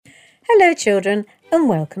Hello children and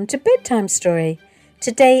welcome to Bedtime Story.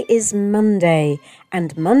 Today is Monday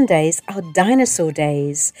and Mondays are dinosaur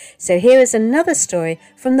days. So here is another story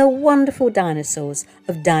from the wonderful dinosaurs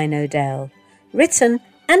of Dino Dell, written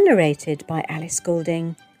and narrated by Alice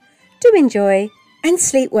Goulding. Do enjoy and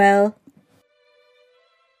sleep well.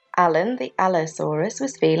 Alan the Allosaurus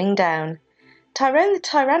was feeling down. Tyrone the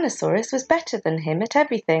Tyrannosaurus was better than him at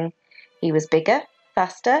everything. He was bigger,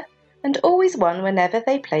 faster, and always won whenever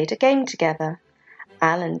they played a game together.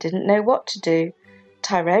 Alan didn't know what to do.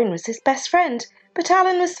 Tyrone was his best friend, but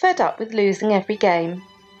Alan was fed up with losing every game.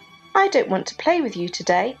 "I don't want to play with you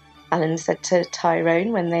today," Alan said to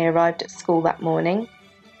Tyrone when they arrived at school that morning.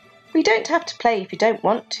 "We don't have to play if you don't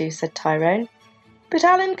want to," said Tyrone. But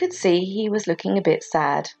Alan could see he was looking a bit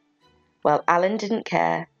sad. Well, Alan didn't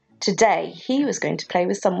care. Today he was going to play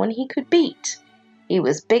with someone he could beat. He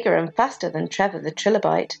was bigger and faster than Trevor the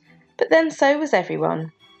Trilobite, but then so was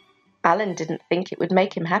everyone. Alan didn't think it would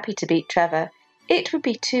make him happy to beat Trevor. It would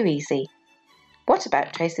be too easy. What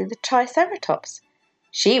about Tracy the Triceratops?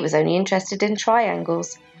 She was only interested in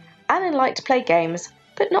triangles. Alan liked to play games,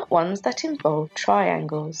 but not ones that involved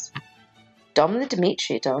triangles. Dom the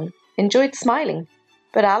Dimetrodon enjoyed smiling,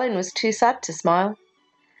 but Alan was too sad to smile.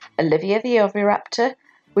 Olivia the Oviraptor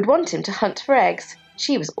would want him to hunt for eggs.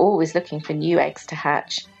 She was always looking for new eggs to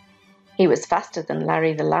hatch. He was faster than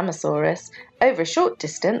Larry the Lamosaurus over a short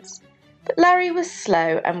distance, but Larry was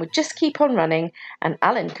slow and would just keep on running, and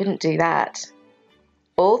Alan couldn't do that.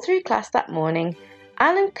 All through class that morning,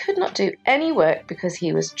 Alan could not do any work because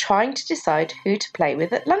he was trying to decide who to play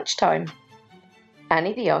with at lunchtime.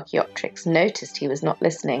 Annie the Archaeopteryx noticed he was not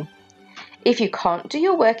listening. "If you can't do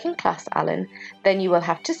your work in class, Alan, then you will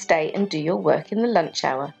have to stay and do your work in the lunch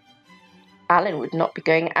hour." Alan would not be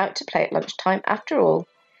going out to play at lunchtime after all.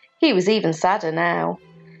 He was even sadder now.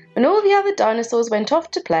 When all the other dinosaurs went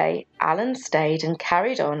off to play, Alan stayed and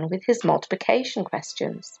carried on with his multiplication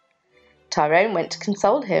questions. Tyrone went to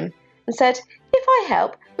console him and said, "If I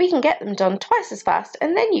help, we can get them done twice as fast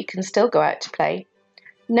and then you can still go out to play."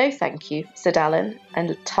 "No, thank you," said Alan,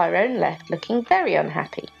 and Tyrone left looking very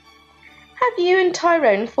unhappy. "Have you and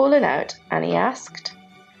Tyrone fallen out?" Annie asked.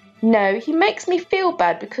 "No, he makes me feel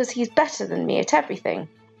bad because he's better than me at everything."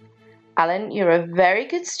 "Alan, you're a very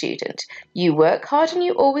good student. You work hard and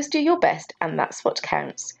you always do your best, and that's what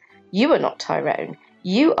counts. You are not Tyrone.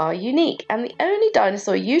 You are unique, and the only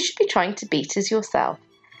dinosaur you should be trying to beat is yourself.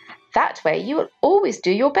 That way you will always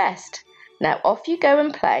do your best. Now off you go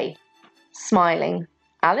and play." Smiling,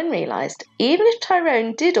 Alan realised even if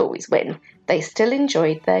Tyrone did always win, they still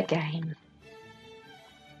enjoyed their game.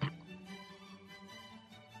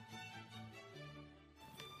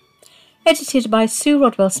 Edited by Sue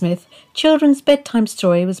Rodwell-Smith, Children's Bedtime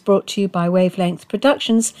Story was brought to you by Wavelength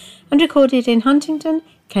Productions and recorded in Huntingdon,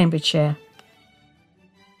 Cambridgeshire.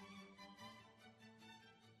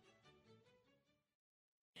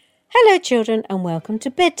 Hello children and welcome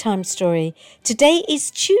to Bedtime Story. Today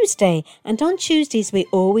is Tuesday and on Tuesdays we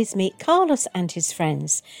always meet Carlos and his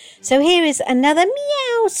friends. So here is another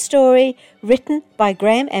meow story written by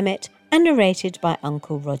Graham Emmett and narrated by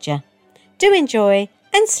Uncle Roger. Do enjoy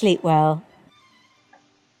and sleep well.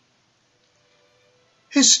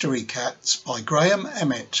 History Cats by Graham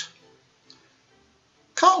Emmett.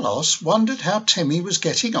 Carlos wondered how Timmy was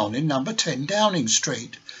getting on in number 10 Downing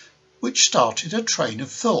Street, which started a train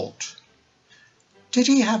of thought. Did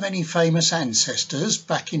he have any famous ancestors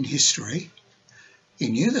back in history? He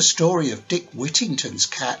knew the story of Dick Whittington's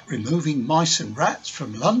cat removing mice and rats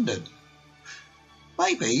from London.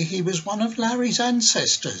 Maybe he was one of Larry's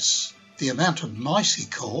ancestors, the amount of mice he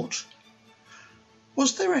caught.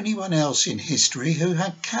 Was there anyone else in history who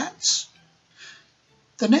had cats?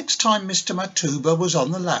 The next time Mr. Matuba was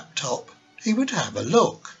on the laptop, he would have a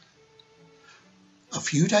look. A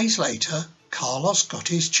few days later, Carlos got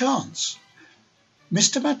his chance.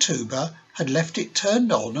 Mr. Matuba had left it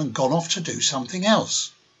turned on and gone off to do something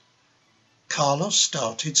else. Carlos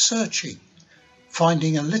started searching,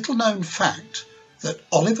 finding a little-known fact that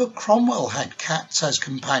Oliver Cromwell had cats as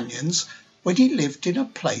companions when he lived in a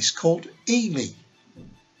place called Ely.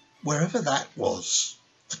 Wherever that was,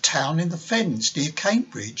 a town in the Fens near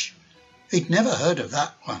Cambridge. He'd never heard of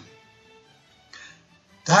that one.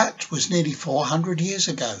 That was nearly 400 years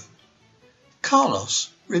ago. Carlos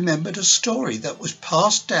remembered a story that was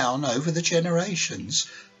passed down over the generations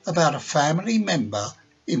about a family member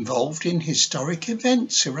involved in historic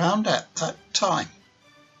events around at that time.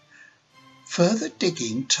 Further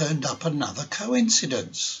digging turned up another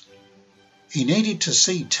coincidence. He needed to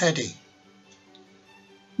see Teddy.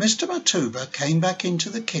 Mr. Matuba came back into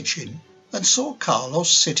the kitchen and saw Carlos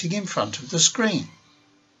sitting in front of the screen.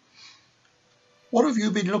 What have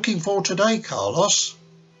you been looking for today, Carlos?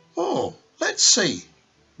 Oh, let's see.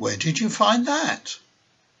 Where did you find that?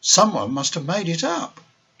 Someone must have made it up.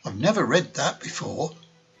 I've never read that before."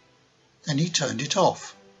 Then he turned it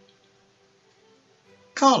off.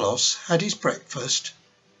 Carlos had his breakfast,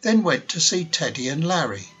 then went to see Teddy and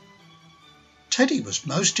Larry. Teddy was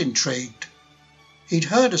most intrigued. He'd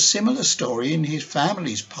heard a similar story in his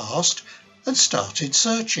family's past and started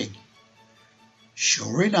searching.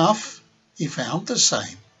 Sure enough, he found the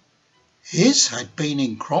same. His had been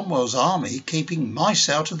in Cromwell's army keeping mice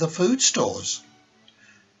out of the food stores.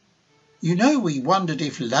 You know, we wondered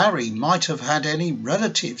if Larry might have had any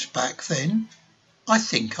relatives back then. I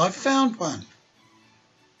think I've found one.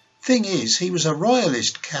 Thing is, he was a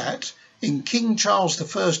royalist cat in King Charles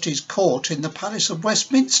I's court in the Palace of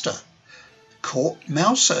Westminster. Court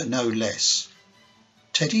mouser, no less.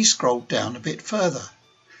 Teddy scrolled down a bit further.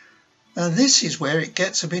 Now this is where it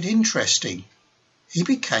gets a bit interesting. He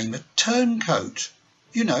became a turncoat.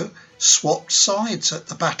 You know, swapped sides at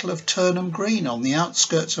the Battle of Turnham Green on the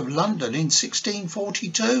outskirts of London in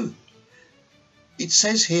 1642. It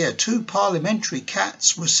says here 2 parliamentary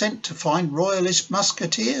cats were sent to find royalist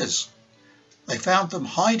musketeers. They found them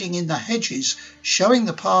hiding in the hedges, showing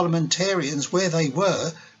the parliamentarians where they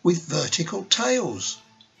were with vertical tails.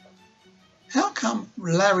 "How come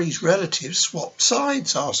Larry's relatives swapped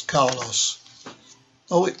sides?" asked Carlos.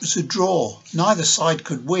 "Oh, it was a draw. Neither side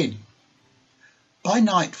could win." By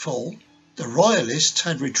nightfall, the royalists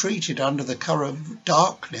had retreated under the cover of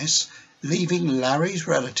darkness, leaving Larry's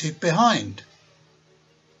relative behind.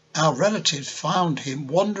 Our relatives found him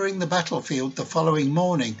wandering the battlefield the following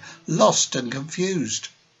morning, lost and confused.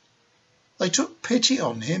 They took pity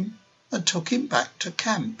on him and took him back to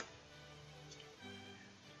camp.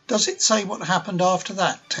 Does it say what happened after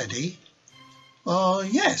that, Teddy?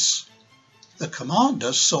 Yes. The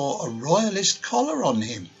commander saw a royalist collar on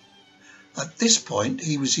him. At this point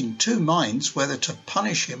he was in 2 minds whether to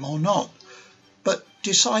punish him or not, but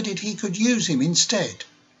decided he could use him instead.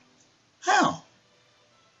 How?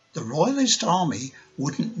 The royalist army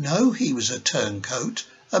wouldn't know he was a turncoat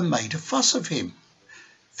and made a fuss of him,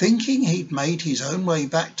 thinking he'd made his own way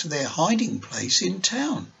back to their hiding place in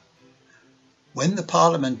town. When the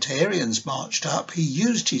parliamentarians marched up, he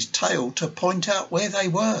used his tail to point out where they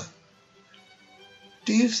were.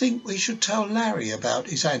 Do you think we should tell Larry about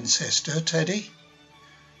his ancestor, Teddy?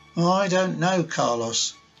 I don't know,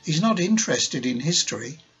 Carlos. He's not interested in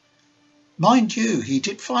history. Mind you, he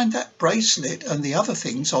did find that bracelet and the other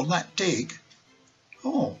things on that dig.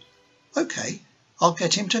 Oh, OK. I'll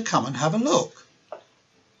get him to come and have a look.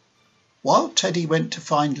 While Teddy went to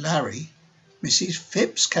find Larry, Mrs.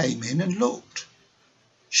 Phipps came in and looked.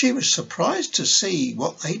 She was surprised to see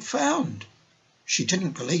what they'd found. She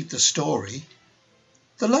didn't believe the story.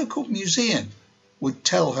 The local museum would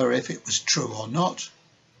tell her if it was true or not.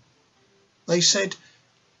 They said,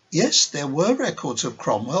 yes, there were records of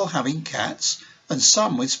Cromwell having cats and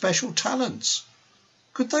some with special talents.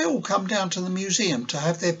 Could they all come down to the museum to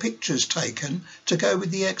have their pictures taken to go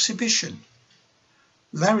with the exhibition?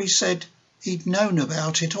 Larry said he'd known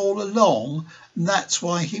about it all along, and that's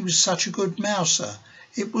why he was such a good mouser.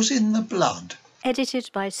 It was in the blood.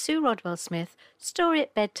 Edited by Sue Rodwell Smith, Story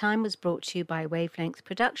at Bedtime was brought to you by Wavelength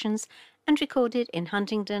Productions and recorded in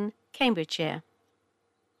Huntingdon, Cambridgeshire.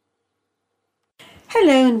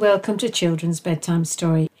 Hello and welcome to Children's Bedtime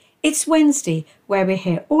Story. It's Wednesday, where we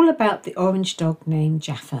hear all about the orange dog named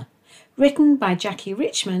Jaffa, written by Jackie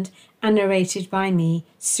Richmond and narrated by me,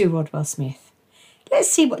 Sue Rodwell Smith. Let's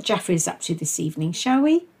see what Jaffa is up to this evening, shall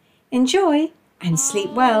we? Enjoy and sleep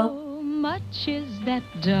well. Much is that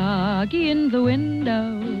doggy in the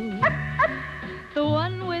window, the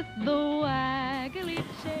one with the waggly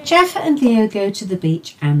tail. Jaffa and Leo go to the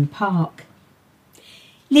beach and park.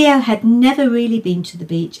 Leo had never really been to the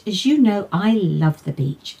beach. As you know, I love the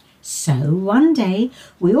beach. So one day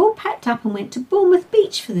we all packed up and went to Bournemouth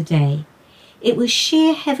Beach for the day. It was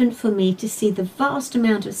sheer heaven for me to see the vast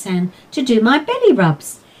amount of sand to do my belly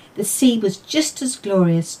rubs. The sea was just as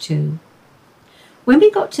glorious too. When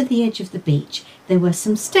we got to the edge of the beach, there were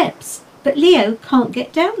some steps, but Leo can't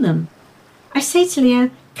get down them. I say to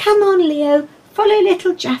Leo, come on Leo, follow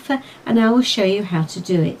little Jaffa and I will show you how to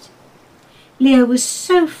do it. Leo was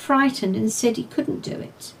so frightened and said he couldn't do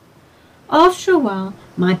it. After a while,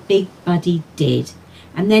 my big buddy did,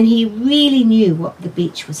 and then he really knew what the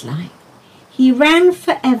beach was like. He ran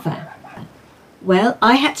forever. Well,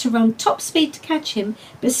 I had to run top speed to catch him,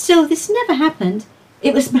 but still this never happened.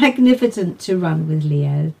 It was magnificent to run with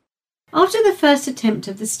Leo. After the first attempt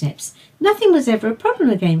of the steps, nothing was ever a problem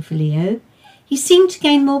again for Leo. He seemed to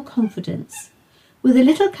gain more confidence. With a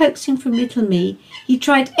little coaxing from little me, he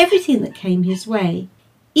tried everything that came his way,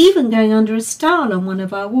 even going under a stile on one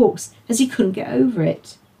of our walks as he couldn't get over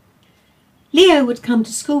it. Leo would come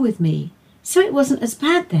to school with me, so it wasn't as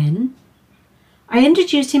bad then. I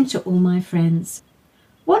introduced him to all my friends.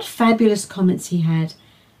 What fabulous comments he had,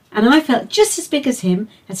 and I felt just as big as him,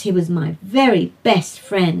 as he was my very best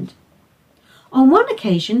friend. On one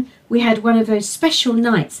occasion, we had one of those special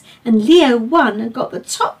nights, and Leo won and got the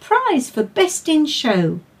top prize for Best in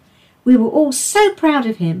Show. We were all so proud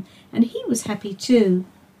of him, and he was happy too.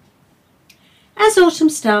 As autumn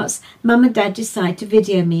starts, Mum and Dad decide to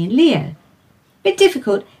video me and Leo. Bit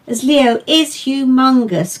difficult, as Leo is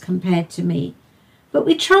humongous compared to me, but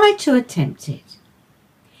we tried to attempt it.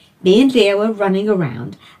 Me and Leo are running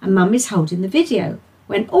around, and Mum is holding the video,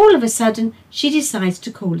 when all of a sudden she decides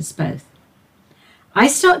to call us both. I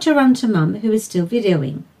start to run to Mum, who is still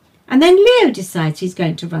videoing, and then Leo decides he's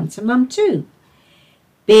going to run to Mum too.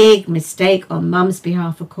 Big mistake on Mum's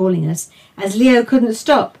behalf for calling us, as Leo couldn't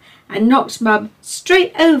stop and knocked Mum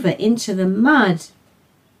straight over into the mud.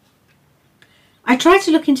 I try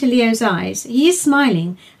to look into Leo's eyes. He is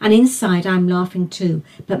smiling, and inside I'm laughing too,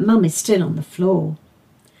 but Mum is still on the floor.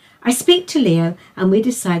 I speak to Leo, and we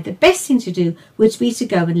decide the best thing to do would be to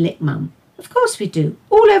go and lick Mum. Of course we do,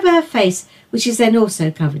 all over her face, which is then also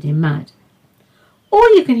covered in mud.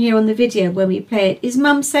 All you can hear on the video when we play it is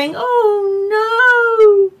Mum saying,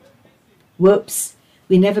 "Oh no!" Whoops,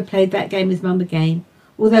 we never played that game with Mum again,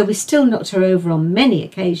 although we still knocked her over on many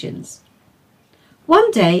occasions. One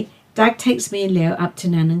day, Dad takes me and Leo up to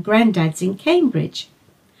Nan and Grandad's in Cambridge.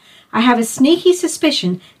 I have a sneaky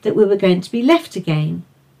suspicion that we were going to be left again.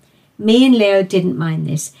 Me and Leo didn't mind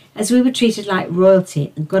this, as we were treated like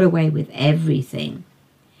royalty and got away with everything.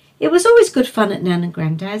 It was always good fun at Nan and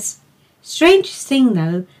Grandad's. Strangest thing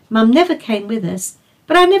though, Mum never came with us,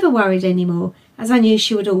 but I never worried any more, as I knew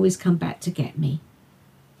she would always come back to get me.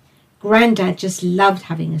 Grandad just loved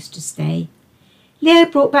having us to stay. Leo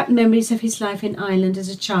brought back memories of his life in Ireland as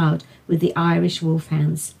a child with the Irish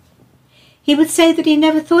wolfhounds. He would say that he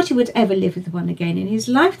never thought he would ever live with one again in his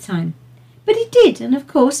lifetime, but he did, and of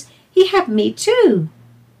course he had me too.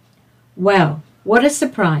 Well, what a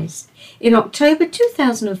surprise. In October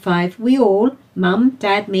 2005, we all, Mum,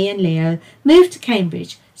 Dad, me and Leo, moved to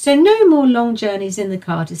Cambridge, so no more long journeys in the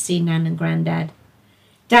car to see Nan and Grandad.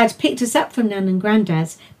 Dad picked us up from Nan and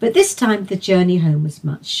Grandad's, but this time the journey home was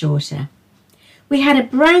much shorter. We had a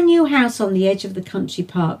brand new house on the edge of the country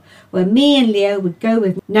park where me and Leo would go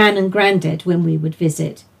with Nan and Grandad when we would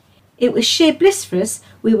visit. It was sheer bliss for us.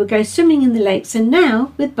 We would go swimming in the lakes, and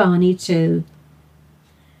now with Barney too.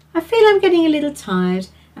 I feel I'm getting a little tired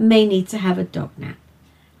and may need to have a dog nap.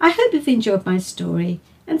 I hope you've enjoyed my story.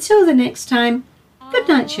 Until the next time, good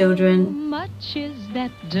night, children. How much is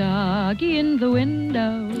that dog in the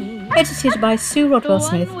window? Edited by Sue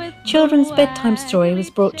Rodwell-Smith, Children's Bedtime Story was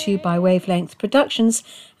brought to you by Wavelength Productions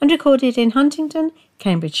and recorded in Huntingdon,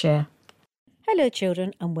 Cambridgeshire. Hello,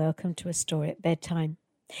 children, and welcome to A Story at Bedtime.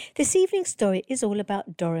 This evening's story is all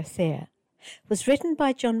about Dorothea. It was written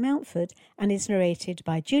by John Mountford and is narrated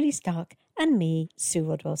by Julie Stark and me, Sue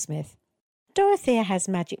Rodwell-Smith. Dorothea has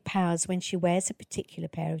magic powers when she wears a particular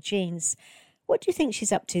pair of jeans. What do you think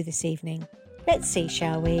she's up to this evening? Let's see,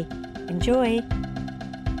 shall we? Enjoy!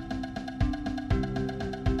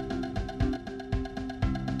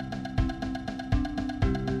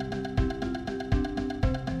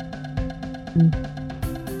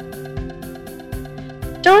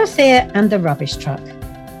 Dorothea and the Rubbish Truck.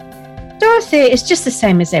 Dorothea is just the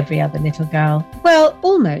same as every other little girl. Well,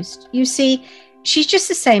 almost. You see, she's just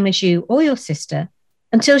the same as you or your sister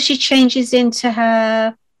until she changes into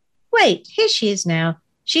her... Wait, here she is now.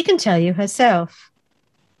 She can tell you herself.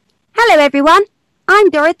 Hello, everyone.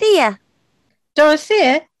 I'm Dorothea.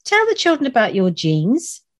 Dorothea, tell the children about your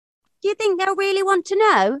jeans. Do you think they'll really want to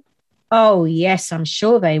know? Oh, yes, I'm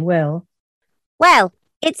sure they will. Well,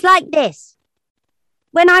 it's like this.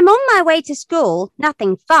 When I'm on my way to school,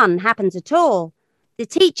 nothing fun happens at all. The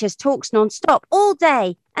teachers talks non-stop all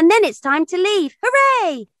day, and then it's time to leave.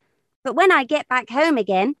 Hooray! But when I get back home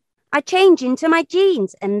again, I change into my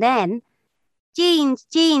jeans, and then... Jeans,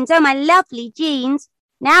 oh my lovely jeans.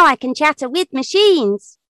 Now I can chatter with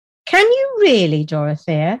machines. Can you really,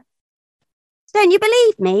 Dorothea? Don't you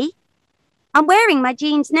believe me? I'm wearing my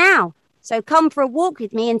jeans now, so come for a walk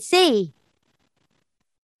with me and see.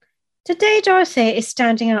 Today, Dorothea is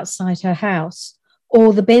standing outside her house.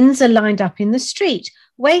 All the bins are lined up in the street,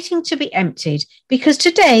 waiting to be emptied, because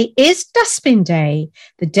today is Dustbin Day,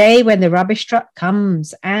 the day when the rubbish truck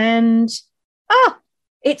comes and... Oh,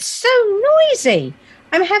 it's so noisy.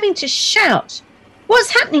 I'm having to shout. What's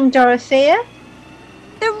happening, Dorothea?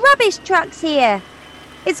 rubbish truck's here.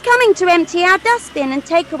 It's coming to empty our dustbin and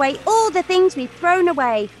take away all the things we've thrown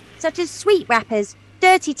away, such as sweet wrappers,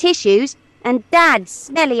 dirty tissues, and Dad's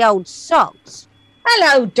smelly old socks.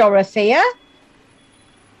 Hello, Dorothea.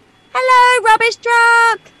 Hello, rubbish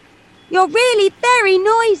truck. You're really very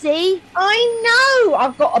noisy. I know.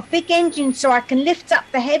 I've got a big engine so I can lift up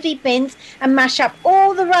the heavy bins and mash up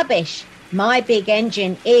all the rubbish. My big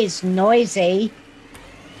engine is noisy.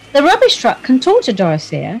 The rubbish truck can talk to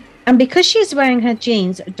Dorothea, and because she's wearing her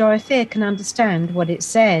jeans, Dorothea can understand what it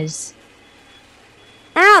says.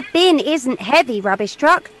 Our bin isn't heavy, rubbish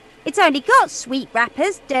truck. It's only got sweet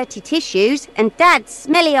wrappers, dirty tissues, and Dad's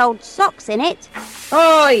smelly old socks in it.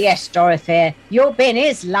 Oh, yes, Dorothea, your bin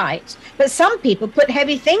is light, but some people put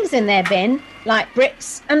heavy things in their bin, like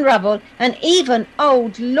bricks and rubble and even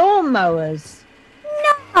old lawnmowers.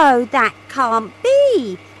 No, that can't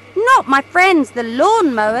be. Not my friends, the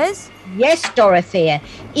lawnmowers. Yes, Dorothea,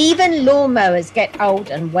 even lawnmowers get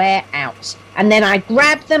old and wear out, and then I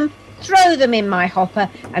grab them, throw them in my hopper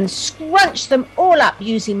and scrunch them all up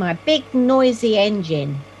using my big noisy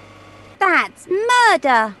engine. That's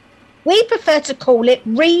murder. We prefer to call it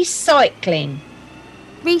recycling.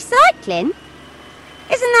 Recycling?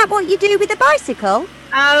 Isn't that what you do with a bicycle?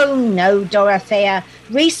 Oh no, Dorothea.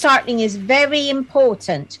 Recycling is very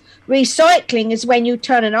important. Recycling is when you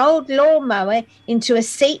turn an old lawnmower into a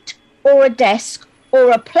seat or a desk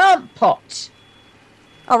or a plant pot.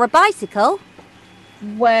 Or a bicycle?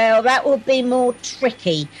 Well, that will be more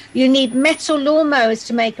tricky. You need metal lawnmowers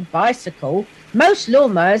to make a bicycle. Most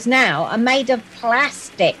lawnmowers now are made of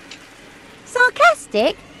plastic.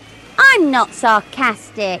 Sarcastic? I'm not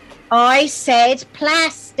sarcastic. I said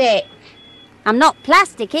plastic. I'm not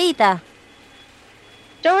plastic either.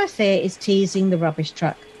 Dorothea is teasing the rubbish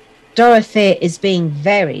truck. Dorothea is being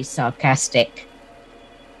very sarcastic.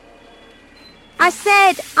 I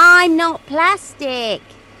said I'm not plastic.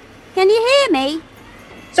 Can you hear me?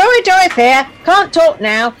 Sorry, Dorothea, can't talk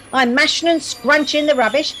now. I'm mashing and scrunching the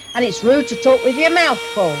rubbish and it's rude to talk with your mouth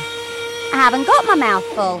full. I haven't got my mouth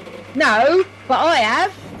full. No, but I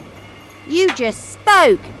have. You just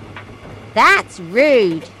spoke. That's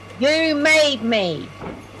rude. You made me.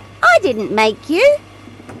 I didn't make you.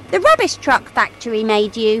 The rubbish truck factory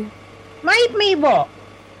made you. Made me what?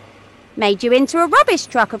 Made you into a rubbish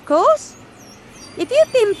truck, of course. If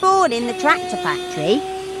you'd been born in the tractor factory,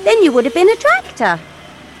 then you would have been a tractor.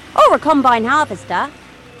 Or a combine harvester.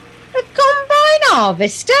 A combine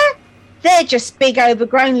harvester? They're just big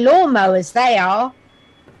overgrown lawnmowers, they are.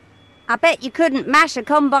 I bet you couldn't mash a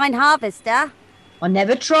combine harvester. I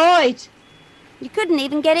never tried. You couldn't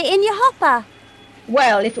even get it in your hopper.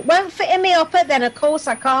 Well, if it won't fit in my hopper, then of course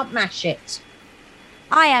I can't mash it.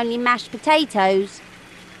 I only mash potatoes.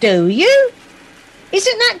 Do you?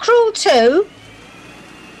 Isn't that cruel too?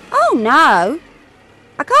 Oh, no.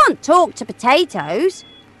 I can't talk to potatoes.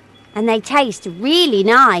 And they taste really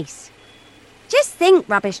nice. Just think,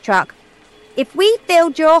 rubbish truck. If we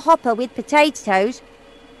filled your hopper with potatoes,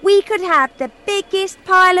 we could have the biggest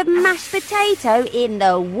pile of mashed potato in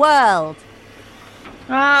the world.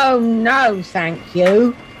 Oh, no, thank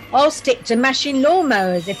you. I'll stick to mashing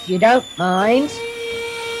lawnmowers if you don't mind.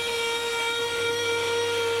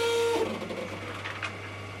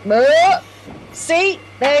 Oh, see,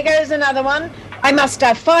 there goes another one. I must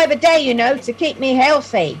have 5 a day, you know, to keep me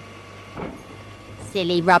healthy.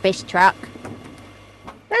 Silly rubbish truck.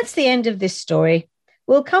 That's the end of this story.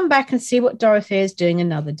 We'll come back and see what Dorothea is doing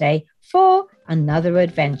another day for another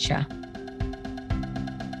adventure.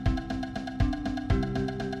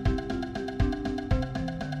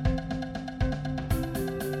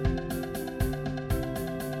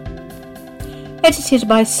 Edited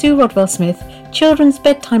by Sue Rodwell-Smith, Children's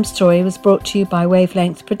Bedtime Story was brought to you by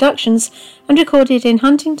Wavelength Productions and recorded in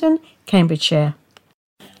Huntingdon, Cambridgeshire.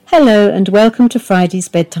 Hello and welcome to Friday's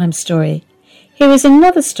Bedtime Story. Here is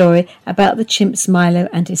another story about the chimps Milo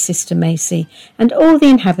and his sister Macy and all the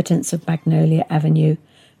inhabitants of Magnolia Avenue,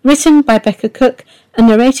 written by Becca Cook and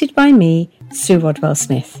narrated by me, Sue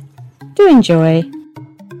Rodwell-Smith. Do enjoy.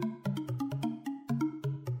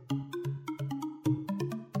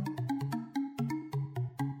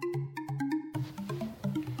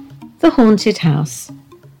 The Haunted House.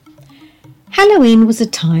 Halloween was a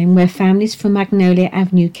time where families from Magnolia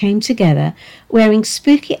Avenue came together wearing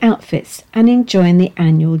spooky outfits and enjoying the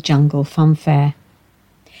annual Jungle Fun Fair.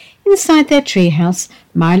 Inside their treehouse,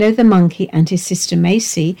 Milo the monkey and his sister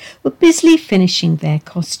Macy were busily finishing their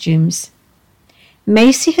costumes.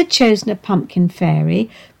 Macy had chosen a pumpkin fairy,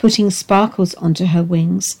 putting sparkles onto her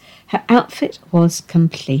wings. Her outfit was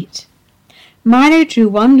complete. Milo drew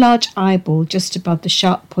one large eyeball just above the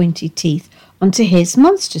sharp pointy teeth onto his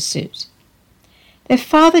monster suit. Their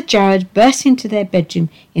father Jared burst into their bedroom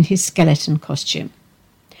in his skeleton costume.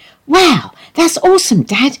 "Wow, that's awesome,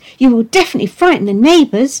 Dad! You will definitely frighten the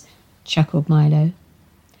neighbours," chuckled Milo.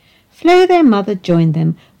 Flo, their mother, joined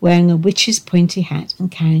them, wearing a witch's pointy hat and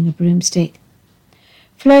carrying a broomstick.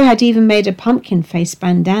 Flo had even made a pumpkin-faced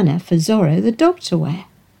bandana for Zorro the dog to wear.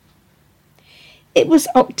 It was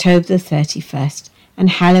October the 31st, and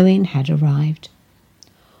Halloween had arrived.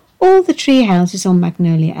 All the tree houses on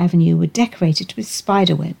Magnolia Avenue were decorated with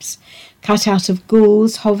spider webs. Cut out of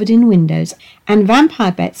ghouls hovered in windows, and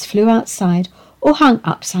vampire bats flew outside or hung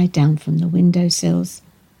upside down from the windowsills.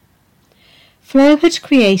 Flo had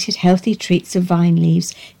created healthy treats of vine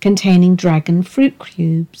leaves containing dragon fruit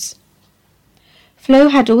cubes. Flo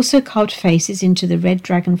had also carved faces into the red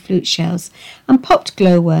dragon fruit shells and popped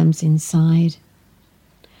glowworms inside.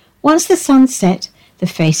 Once the sun set, the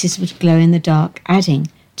faces would glow in the dark, adding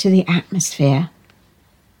to the atmosphere.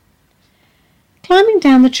 Climbing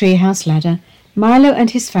down the treehouse ladder, Milo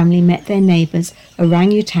and his family met their neighbours,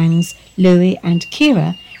 orangutans Louie and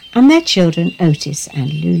Kira, and their children Otis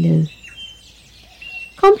and Lulu.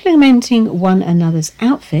 Complimenting one another's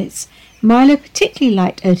outfits, Milo particularly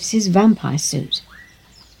liked Otis's vampire suit.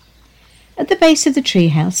 At the base of the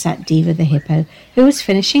treehouse sat Diva the hippo, who was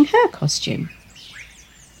finishing her costume.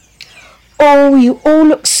 "Oh, you all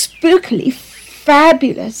look spookily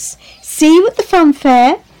fabulous. See you at the fun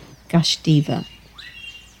fair," gushed Diva.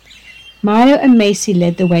 Milo and Macy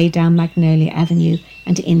led the way down Magnolia Avenue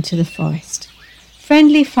and into the forest.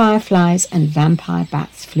 Friendly fireflies and vampire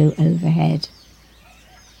bats flew overhead.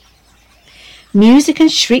 Music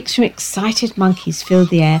and shrieks from excited monkeys filled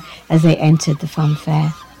the air as they entered the fun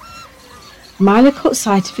fair. Milo caught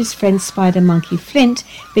sight of his friend Spider Monkey Flint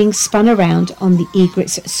being spun around on the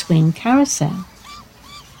egret's swing carousel.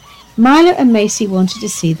 Milo and Macy wanted to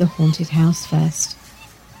see the haunted house first.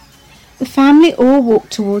 The family all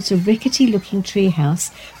walked towards a rickety-looking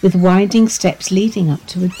treehouse with winding steps leading up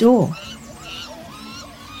to a door.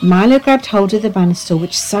 Milo grabbed hold of the banister,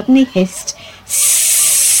 which suddenly hissed,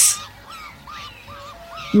 "Sssss!"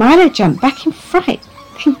 Milo jumped back in fright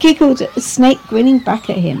and giggled at the snake grinning back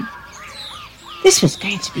at him. This was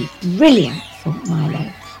going to be brilliant, thought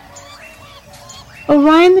Milo.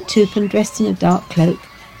 Orion the toucan, dressed in a dark cloak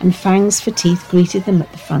and fangs for teeth, greeted them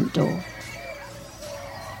at the front door.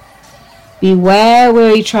 "Beware,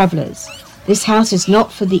 weary travellers. This house is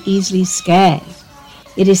not for the easily scared.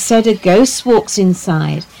 It is said a ghost walks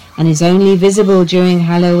inside and is only visible during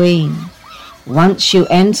Halloween. Once you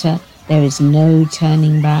enter, there is no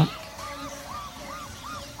turning back."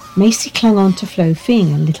 Macy clung on to Flo,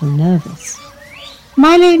 feeling a little nervous.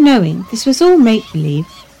 Milo, knowing this was all make-believe,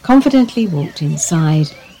 confidently walked inside.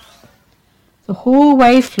 The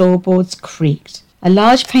hallway floorboards creaked. A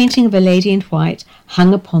large painting of a lady in white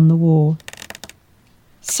hung upon the wall.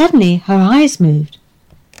 Suddenly her eyes moved.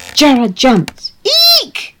 Jared jumped.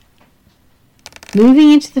 "Eek!"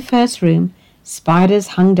 Moving into the first room,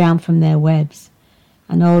 spiders hung down from their webs.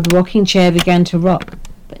 An old rocking chair began to rock,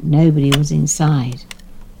 but nobody was inside.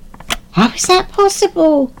 "How is that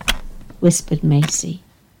possible?" whispered Macy.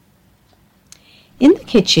 In the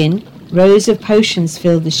kitchen, rows of potions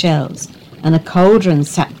filled the shelves, and a cauldron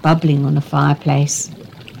sat bubbling on a fireplace.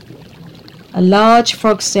 A large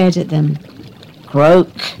frog stared at them.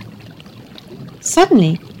 "Croak!"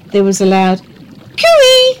 Suddenly, there was a loud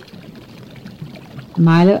 "Cooey!"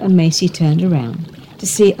 Milo and Macy turned around to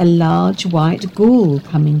see a large white ghoul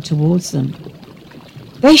coming towards them.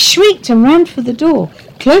 They shrieked and ran for the door,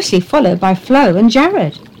 closely followed by Flo and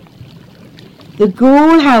Jared. The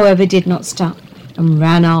ghoul, however, did not stop and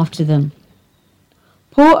ran after them.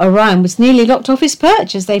 Poor Orion was nearly knocked off his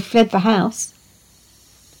perch as they fled the house.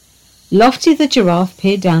 Lofty the giraffe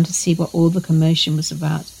peered down to see what all the commotion was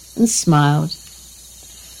about and smiled.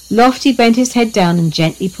 Lofty bent his head down and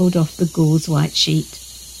gently pulled off the ghoul's white sheet.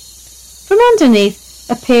 From underneath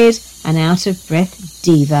appeared an out-of-breath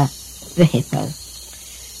Diva, the hippo.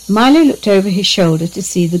 Milo looked over his shoulder to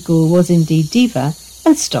see the ghoul was indeed Diva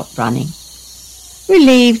and stopped running.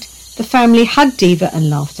 Relieved, the family hugged Diva and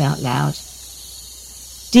laughed out loud.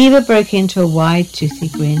 Diva broke into a wide, toothy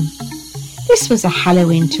grin. This was a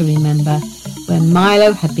Halloween to remember, where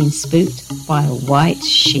Milo had been spooked by a white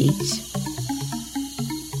sheet.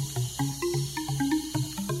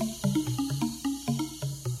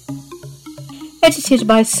 Edited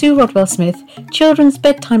by Sue Rodwell-Smith, Children's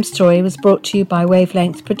Bedtime Story was brought to you by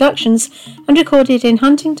Wavelength Productions and recorded in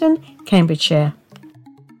Huntingdon, Cambridgeshire.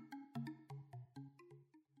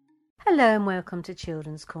 Hello and welcome to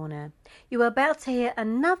Children's Corner. You are about to hear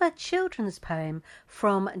another children's poem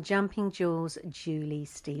from Jumping Jewel's Julie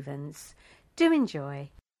Stevens. Do enjoy.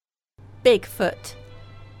 Bigfoot.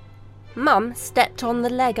 Mum stepped on the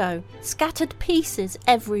Lego, scattered pieces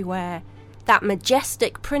everywhere. That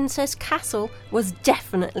majestic princess castle was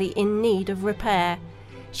definitely in need of repair.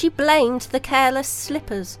 She blamed the careless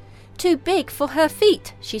slippers. Too big for her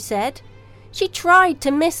feet, she said. She tried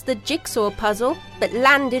to miss the jigsaw puzzle, but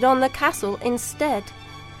landed on the castle instead.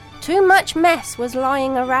 Too much mess was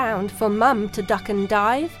lying around for Mum to duck and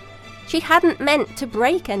dive. She hadn't meant to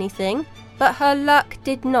break anything, but her luck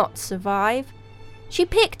did not survive. She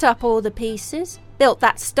picked up all the pieces, built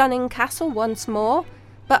that stunning castle once more,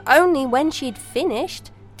 but only when she'd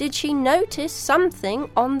finished did she notice something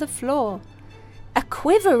on the floor. A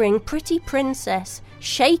quivering pretty princess,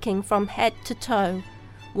 shaking from head to toe,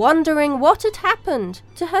 wondering what had happened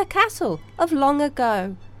to her castle of long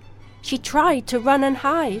ago. She tried to run and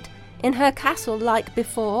hide in her castle like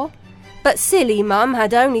before, but silly Mum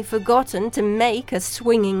had only forgotten to make a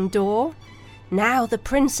swinging door. Now the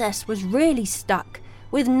princess was really stuck,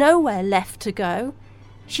 with nowhere left to go.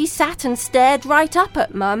 She sat and stared right up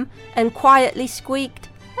at Mum and quietly squeaked,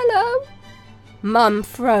 "Hello." Mum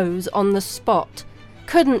froze on the spot,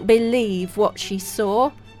 couldn't believe what she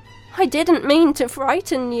saw. "I didn't mean to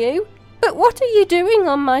frighten you, but what are you doing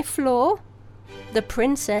on my floor?" The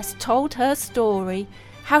princess told her story,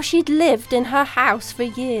 how she'd lived in her house for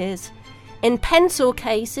years, in pencil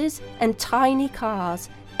cases and tiny cars,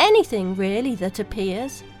 anything really that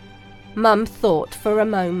appears. Mum thought for a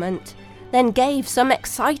moment, then gave some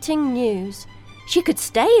exciting news. She could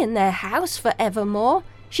stay in their house forevermore.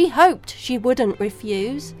 She hoped she wouldn't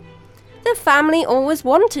refuse. The family always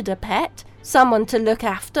wanted a pet, someone to look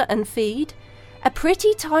after and feed. A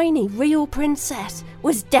pretty tiny real princess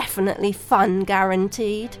was definitely fun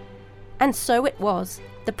guaranteed. And so it was.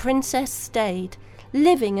 The princess stayed,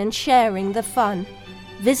 living and sharing the fun.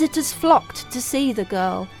 Visitors flocked to see the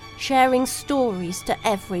girl, sharing stories to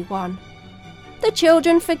everyone. The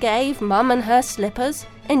children forgave Mum and her slippers,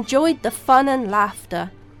 enjoyed the fun and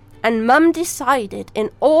laughter, and Mum decided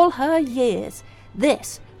in all her years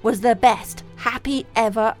this was the best happy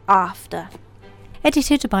ever after.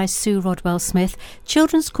 Edited by Sue Rodwell Smith,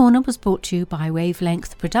 Children's Corner was brought to you by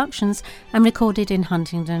Wavelength Productions and recorded in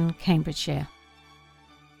Huntingdon, Cambridgeshire.